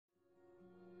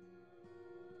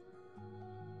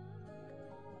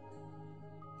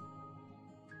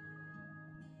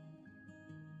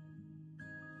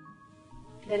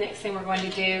The next thing we're going to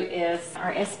do is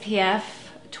our SPF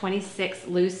 26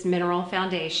 Loose Mineral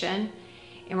Foundation,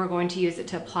 and we're going to use it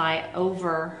to apply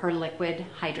over her liquid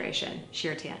hydration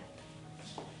sheer tan.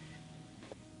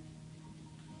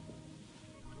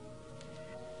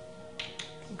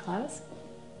 And close.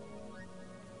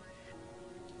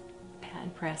 Pat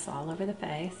and press all over the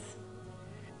face.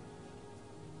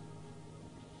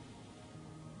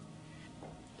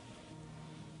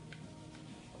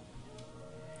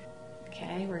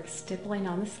 Okay, we're stippling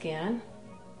on the skin,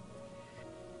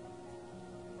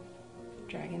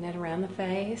 dragging it around the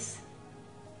face,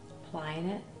 applying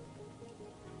it.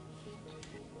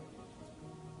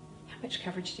 How much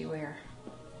coverage do you wear?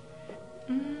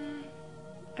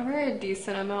 I wear a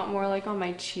decent amount, more like on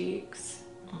my cheeks.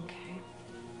 Okay.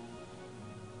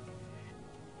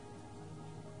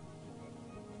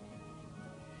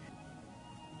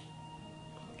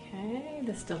 Okay,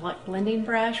 this Deluxe blending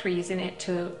brush, we're using it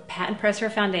to pat and press her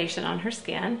foundation on her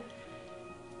skin.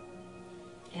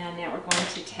 And now we're going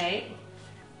to take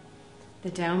the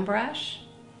dome brush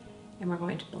and we're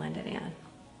going to blend it in.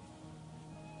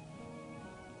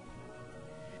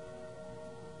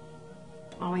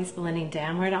 Always blending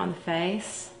downward on the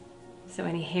face, so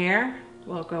any hair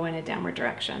will go in a downward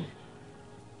direction.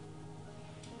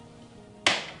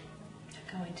 I'm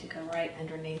going to go right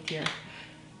underneath here.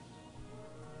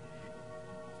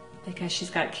 Because she's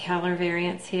got color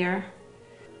variance here,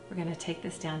 we're going to take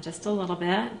this down just a little bit.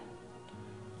 Got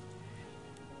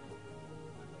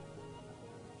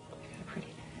a pretty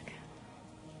neck.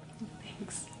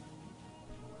 Thanks.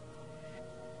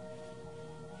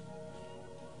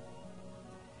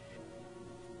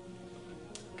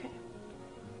 Okay.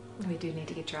 We do need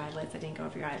to get your eyelids. I didn't go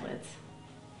over your eyelids.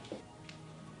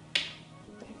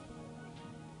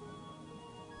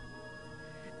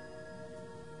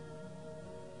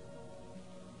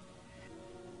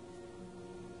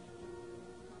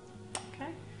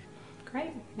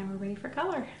 Great, now we're ready for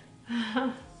color.